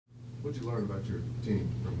What'd you learn about your team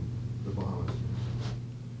from the Bahamas?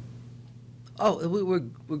 Oh,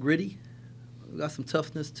 we're gritty. We got some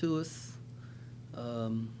toughness to us,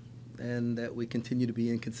 and that we continue to be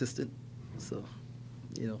inconsistent. So,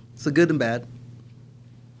 it's a good and bad.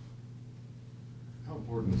 How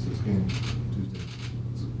important is this game Tuesday?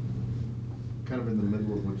 It's kind of in the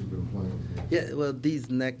middle of what you've been playing. Yeah, well, these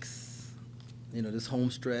next, this home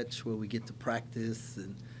stretch where we get to practice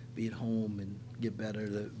and be at home and get better,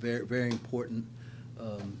 they're very, very important.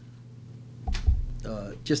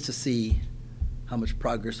 Just to see how much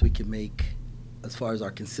progress we can make as far as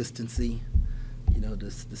our consistency,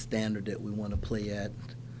 the standard that we want to play at,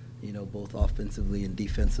 both offensively and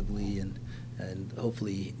defensively, and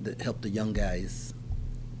hopefully help the young guys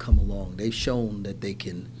come along. They've shown that they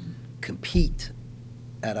can compete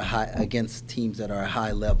at against teams that are a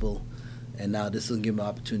high level, and now this will give them an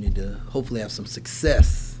opportunity to hopefully have some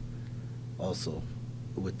success also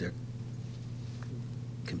with their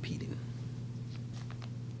competing.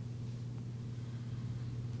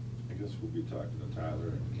 I guess we'll be talking to Tyler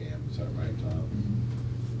and Cam. Is that right, Tom?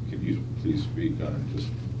 Can you please speak on just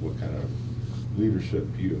what kind of leadership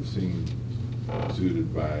you have seen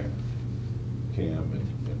exuded by Cam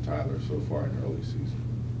and Tyler so far in the early season?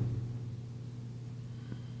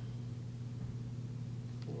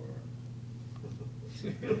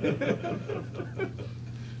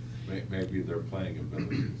 Maybe their playing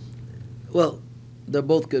abilities. Well, they're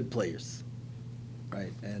both good players,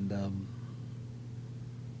 right? And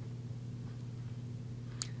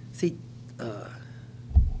see,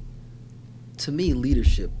 to me,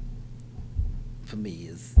 leadership for me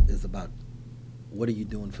is about what are you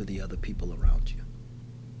doing for the other people around you,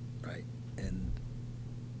 right? And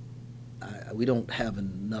we don't have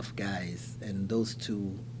enough guys, and those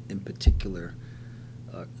two in particular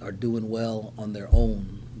are doing well on their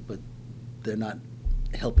own, but they're not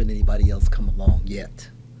helping anybody else come along yet.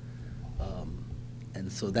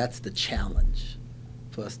 And so that's the challenge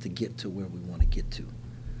for us to get to where we want to get to.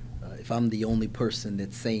 If I'm the only person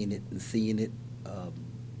that's saying it and seeing it,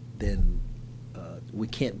 then we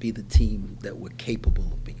can't be the team that we're capable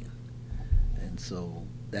of being. And so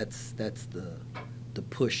that's the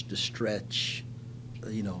push, the stretch.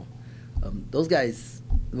 Those guys,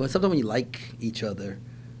 sometimes when you like each other,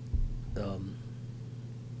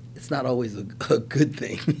 it's not always a good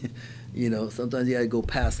thing. Sometimes you got to go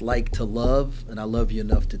past like to love, and I love you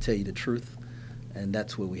enough to tell you the truth, and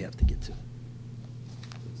that's where we have to get to.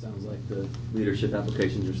 Sounds like the leadership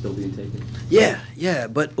applications are still being taken. Yeah,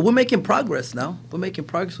 but we're making progress now. We're making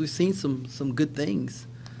progress. We've seen some good things,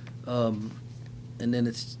 and then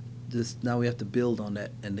it's just now we have to build on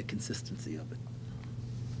that and the consistency of it.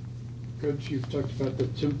 Coach, you've talked about the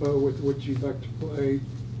tempo with which you'd like to play.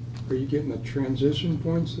 Are you getting the transition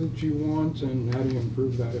points that you want, and how do you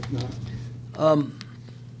improve that if not?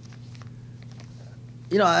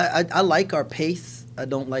 I like our pace. I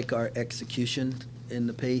don't like our execution in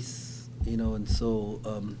the pace, and so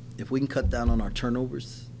if we can cut down on our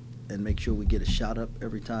turnovers and make sure we get a shot up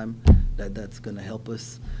every time, that's going to help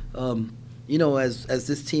us. As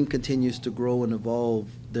this team continues to grow and evolve,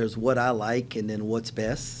 there's what I like and then what's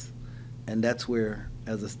best, and that's where,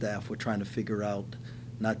 as a staff, we're trying to figure out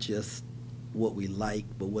not just what we like,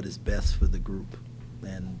 but what is best for the group.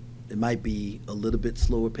 And it might be a little bit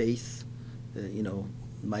slower pace,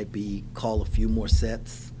 might be call a few more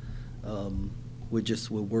sets.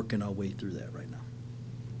 We're working our way through that right now.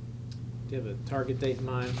 Do you have a target date in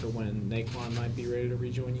mind for when Nae'Qwan might be ready to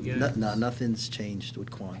rejoin you guys? No, nothing's changed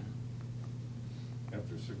with Quan.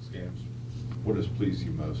 After 6 games, what has pleased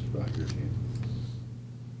you most about your team?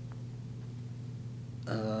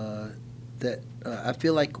 I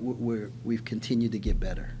feel like we've continued to get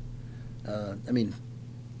better.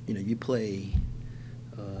 You play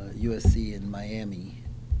USC and Miami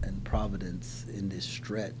and Providence in this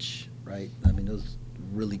stretch, right? Those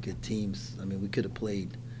really good teams. We could have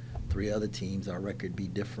played 3 other teams, our record be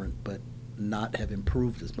different, but not have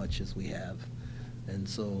improved as much as we have. And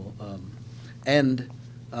so, and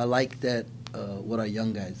I like that what our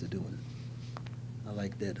young guys are doing. I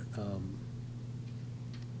like that,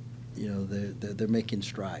 they're making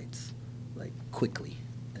strides, like quickly,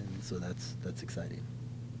 and so that's exciting.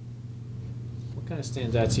 What kind of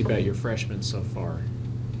stands out to you about your freshmen so far?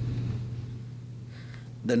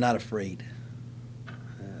 They're not afraid.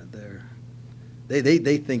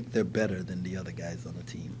 They think they're better than the other guys on the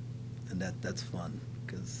team, and that's fun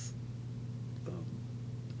because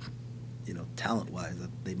talent-wise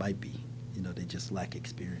they might be, they just lack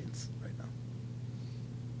experience right now.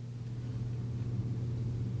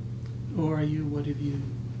 Who are you? What have you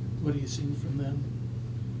seen from them?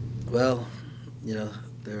 Well,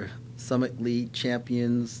 they're Summit League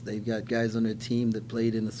champions. They've got guys on their team that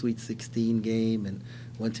played in the Sweet 16 game and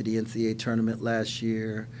went to the NCAA tournament last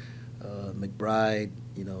year. McBride,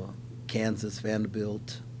 Kansas,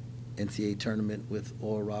 Vanderbilt, NCAA tournament with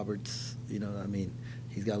Oral Roberts. I mean,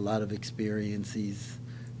 he's got a lot of experience. He's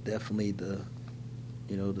definitely the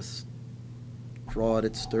straw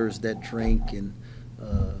that stirs that drink. And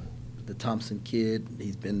the Thompson kid,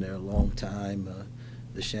 he's been there a long time.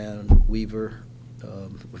 Deshaun Weaver,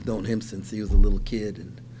 we've known him since he was a little kid,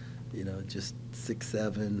 and just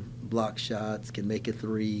 6'7", block shots, can make a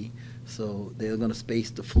three. So they're going to space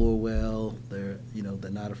the floor well. They're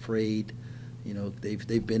not afraid.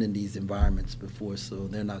 They've been in these environments before, so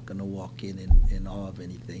they're not going to walk in awe of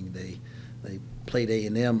anything. They played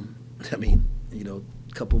A&M. I mean, a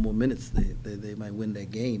couple more minutes, they might win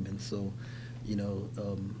that game. And so,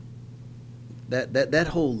 that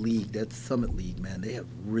whole league, that Summit League, man, they have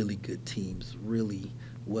really good teams, really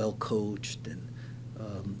well coached, and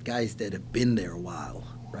guys that have been there a while,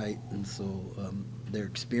 right? And so their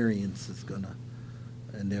experience is gonna,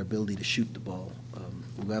 and their ability to shoot the ball.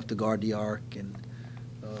 We're gonna have to guard the arc, and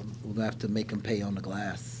we're gonna have to make them pay on the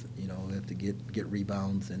glass. We have to get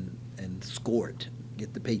rebounds and score it,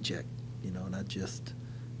 get the paycheck. Not just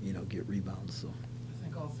get rebounds. So I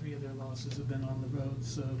think all three of their losses have been on the road,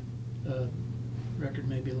 so record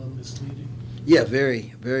may be a little misleading. Yeah,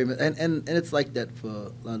 very, very, and it's like that for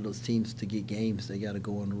a lot of those teams to get games. They got to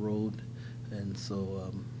go on the road, and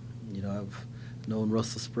so I've known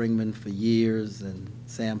Russell Springman for years, and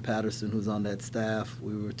Sam Patterson, who's on that staff.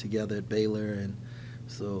 We were together at Baylor, and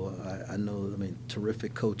so I know. I mean,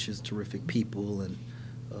 terrific coaches, terrific people, and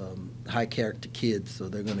high character kids. So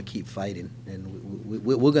they're going to keep fighting, and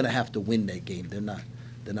we're going to have to win that game. They're not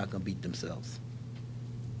going to beat themselves.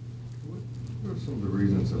 What are some of the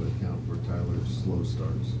reasons that account for Tyler's slow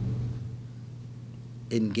starts?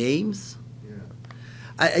 In games?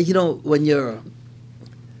 Yeah. When you're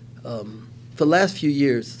for the last few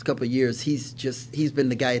years, a couple of years, he's been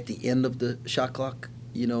the guy at the end of the shot clock,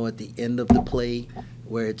 at the end of the play,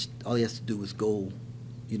 where all he has to do is go,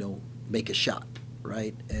 make a shot,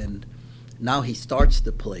 right? And now he starts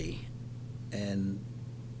the play, and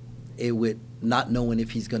with not knowing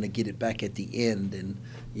if he's going to get it back at the end, and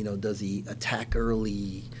does he attack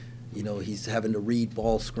early? He's having to read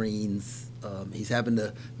ball screens. He's having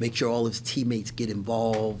to make sure all his teammates get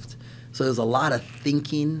involved. So there's a lot of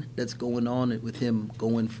thinking that's going on with him,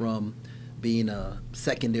 going from being a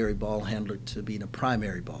secondary ball handler to being a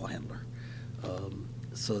primary ball handler.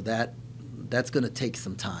 So that's going to take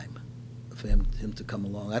some time for him to come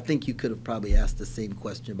along. I think you could have probably asked the same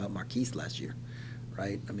question about Marquise last year,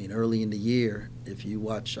 right? I mean, early in the year, if you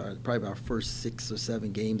watch probably our first 6 or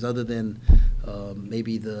 7 games, other than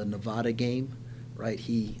maybe the Nevada game, right?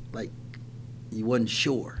 He wasn't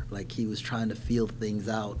sure. Like, he was trying to feel things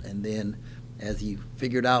out, and then as he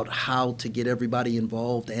figured out how to get everybody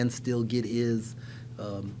involved and still get his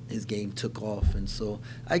game took off. And so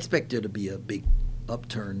I expect there to be a big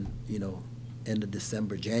upturn, end of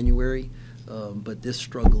December, January. But this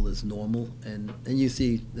struggle is normal, and you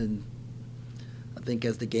see, and I think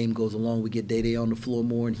as the game goes along, we get Day on the floor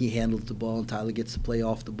more, and he handles the ball, and Tyler gets to play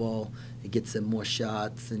off the ball. It gets him more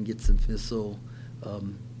shots and gets him so.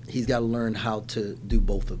 He's got to learn how to do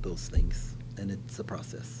both of those things, and it's a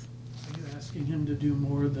process. Are you asking him to do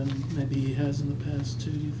more than maybe he has in the past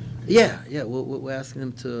too, do you think? Yeah. We're asking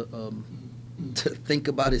him to think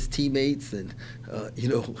about his teammates and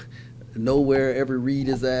know where every read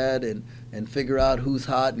is at, and figure out who's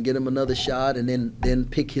hot and get him another shot, and then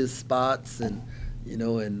pick his spots, and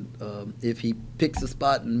if he picks a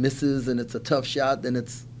spot and misses and it's a tough shot, then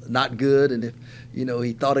it's not good. And if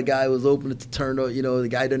he thought a guy was open to turn, the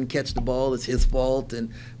guy doesn't catch the ball, it's his fault.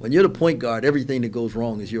 And when you're the point guard, everything that goes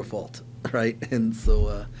wrong is your fault, right? And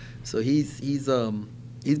so he's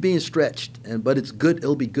being stretched, but it's good.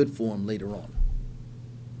 It'll be good for him later on.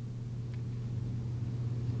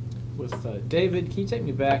 With David, can you take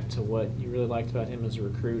me back to what you really liked about him as a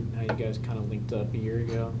recruit and how you guys kind of linked up a year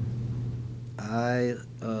ago? I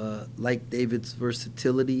like David's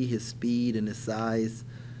versatility, his speed, and his size.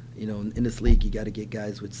 In this league, you got to get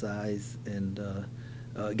guys with size, and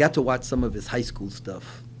got to watch some of his high school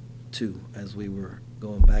stuff too as we were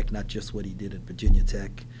going back, not just what he did at Virginia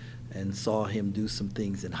Tech, and saw him do some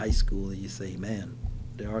things in high school, and you say, man,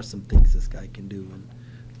 there are some things this guy can do.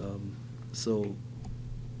 And so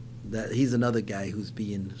that he's another guy who's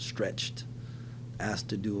being stretched, asked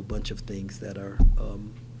to do a bunch of things that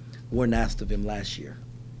weren't asked of him last year,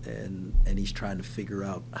 and he's trying to figure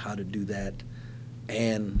out how to do that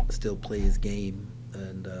and still play his game.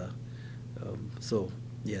 And so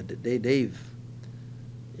yeah, Dave,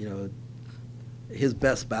 you know, his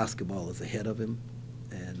best basketball is ahead of him,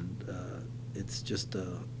 and it's just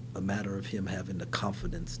a matter of him having the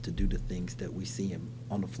confidence to do the things that we see him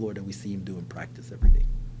on the floor, that we see him do in practice every day.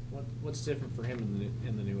 What's different for him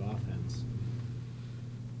in the new offense?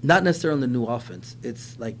 Not necessarily the new offense.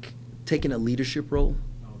 It's like taking a leadership role,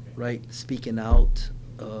 Okay. right? Speaking out,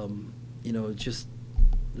 you know, just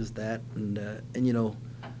that, and you know,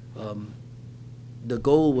 the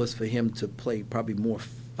goal was for him to play probably more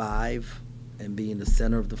 5 and be in the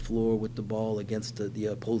center of the floor with the ball against the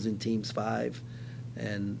opposing team's 5,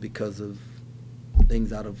 and because of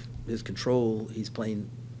things out of his control, he's playing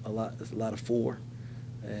a lot of 4.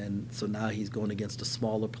 And so now he's going against a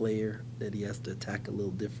smaller player that he has to attack a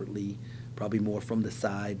little differently, probably more from the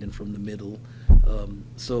side than from the middle.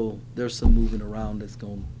 So there's some moving around he's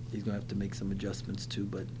going to have to make some adjustments to.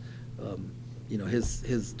 But you know,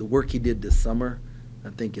 the work he did this summer,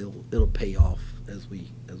 I think it'll pay off as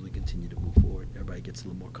we continue to move forward. Everybody gets a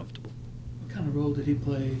little more comfortable. What kind of role did he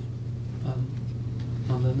play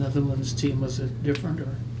on the Netherlands team? Was it different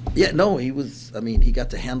or? Yeah, no, he was, I mean, he got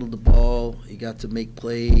to handle the ball. He got to make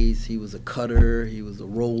plays. He was a cutter. He was a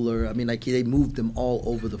roller. I mean, like, they moved him all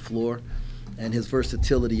over the floor. And his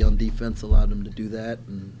versatility on defense allowed him to do that.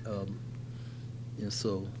 And, you know,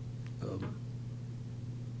 so,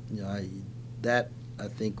 you know, I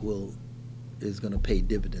think is going to pay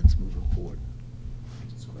dividends moving forward.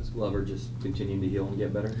 Is Glover just continuing to heal and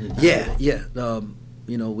get better? Yeah.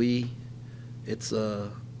 You know, it's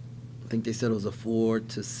I think they said it was a 4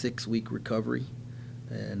 to 6 week recovery,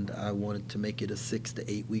 and I wanted to make it a 6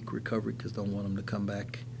 to 8 week recovery because I don't want him to come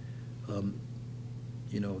back,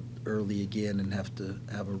 you know, early again and have to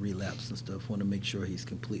have a relapse and stuff. Want to make sure he's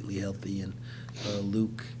completely healthy. And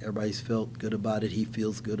Luke, everybody's felt good about it. He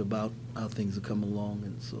feels good about how things are coming along,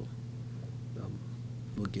 and so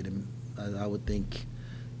we'll get him. I would think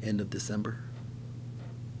end of December.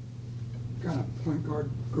 What kind of point guard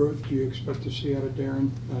growth do you expect to see out of Darren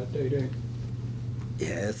Day?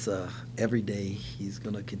 Yeah, it's every day he's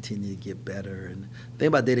going to continue to get better. And the thing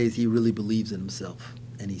about Day is he really believes in himself,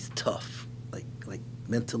 and he's tough, like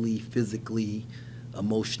mentally, physically,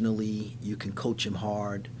 emotionally. You can coach him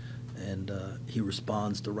hard, and he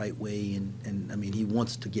responds the right way. And I mean, he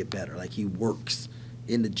wants to get better. Like, he works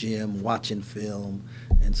in the gym, watching film,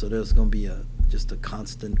 and so there's going to be just a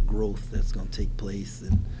constant growth that's going to take place.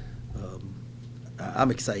 And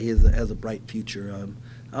I'm excited. He has a bright future.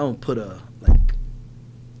 I don't put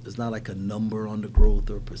there's not like a number on the growth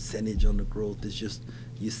or a percentage on the growth. It's just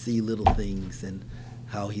you see little things and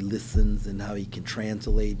how he listens and how he can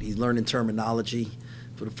translate. He's learning terminology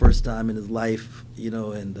for the first time in his life, you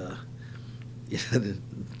know, and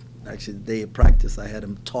actually the day of practice I had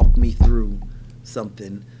him talk me through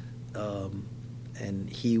something, and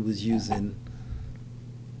he was using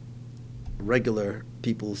regular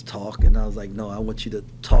people's talk, and I was like, no, I want you to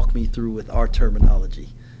talk me through with our terminology.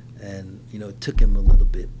 And you know, it took him a little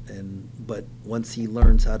bit, but once he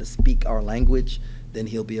learns how to speak our language, then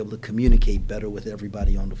he'll be able to communicate better with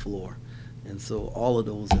everybody on the floor. And so all of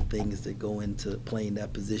those are things that go into playing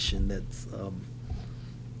that position that's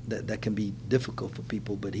that can be difficult for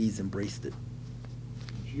people, but he's embraced it.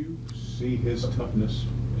 Did you see his toughness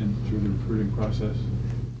through the recruiting process?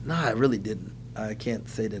 No, I really didn't. I can't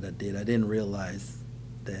say that I did. I didn't realize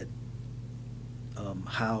that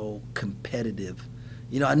how competitive.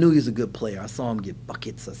 You know, I knew he was a good player. I saw him get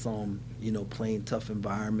buckets. I saw him, you know, playing tough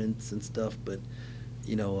environments and stuff. But,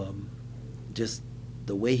 you know, just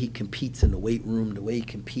the way he competes in the weight room, the way he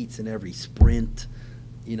competes in every sprint,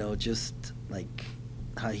 you know, just like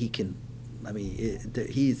how he can. I mean,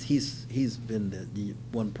 he's been the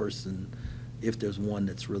one person, if there's one,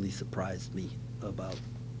 that's really surprised me about,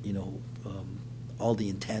 you know, all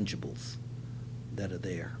the intangibles that are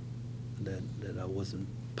there that I wasn't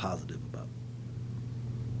positive about.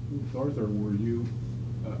 With Arthur, were you,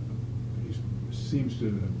 he seems to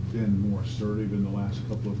have been more assertive in the last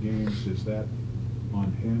couple of games. Is that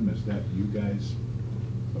on him? Is that you guys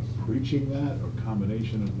preaching that, or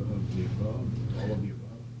combination of the above, all of the above?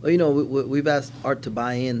 Well, you know, we've asked Art to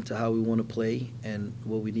buy into how we want to play and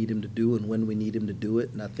what we need him to do and when we need him to do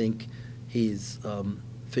it. And I think he's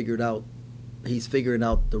figuring out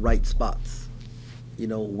the right spots, you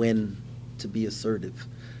know, when to be assertive.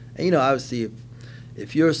 And, you know, obviously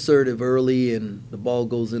if you're assertive early and the ball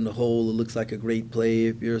goes in the hole, it looks like a great play.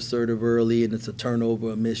 If you're assertive early and it's a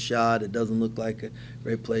turnover, a missed shot, it doesn't look like a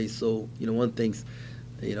great play. So, you know, one of the things,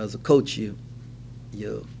 you know, as a coach, you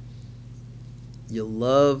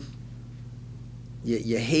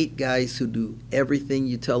hate guys who do everything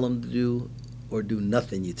you tell them to do or do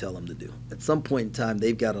nothing you tell them to do. At some point in time,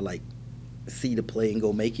 they've got to, like, see the play and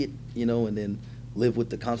go make it, you know, and then live with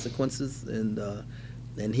the consequences.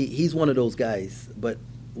 And he's one of those guys. But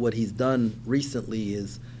what he's done recently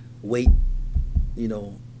is wait, you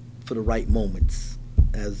know, for the right moments.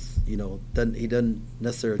 As you know, he doesn't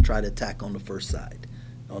necessarily try to attack on the first side,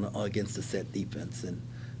 against the set defense, and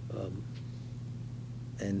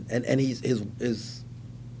his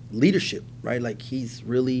leadership, right? Like, he's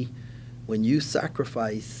really, when you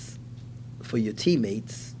sacrifice for your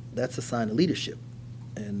teammates, that's a sign of leadership,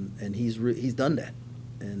 and he's done that,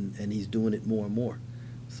 and he's doing it more and more.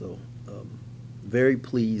 So very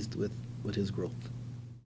pleased with his growth.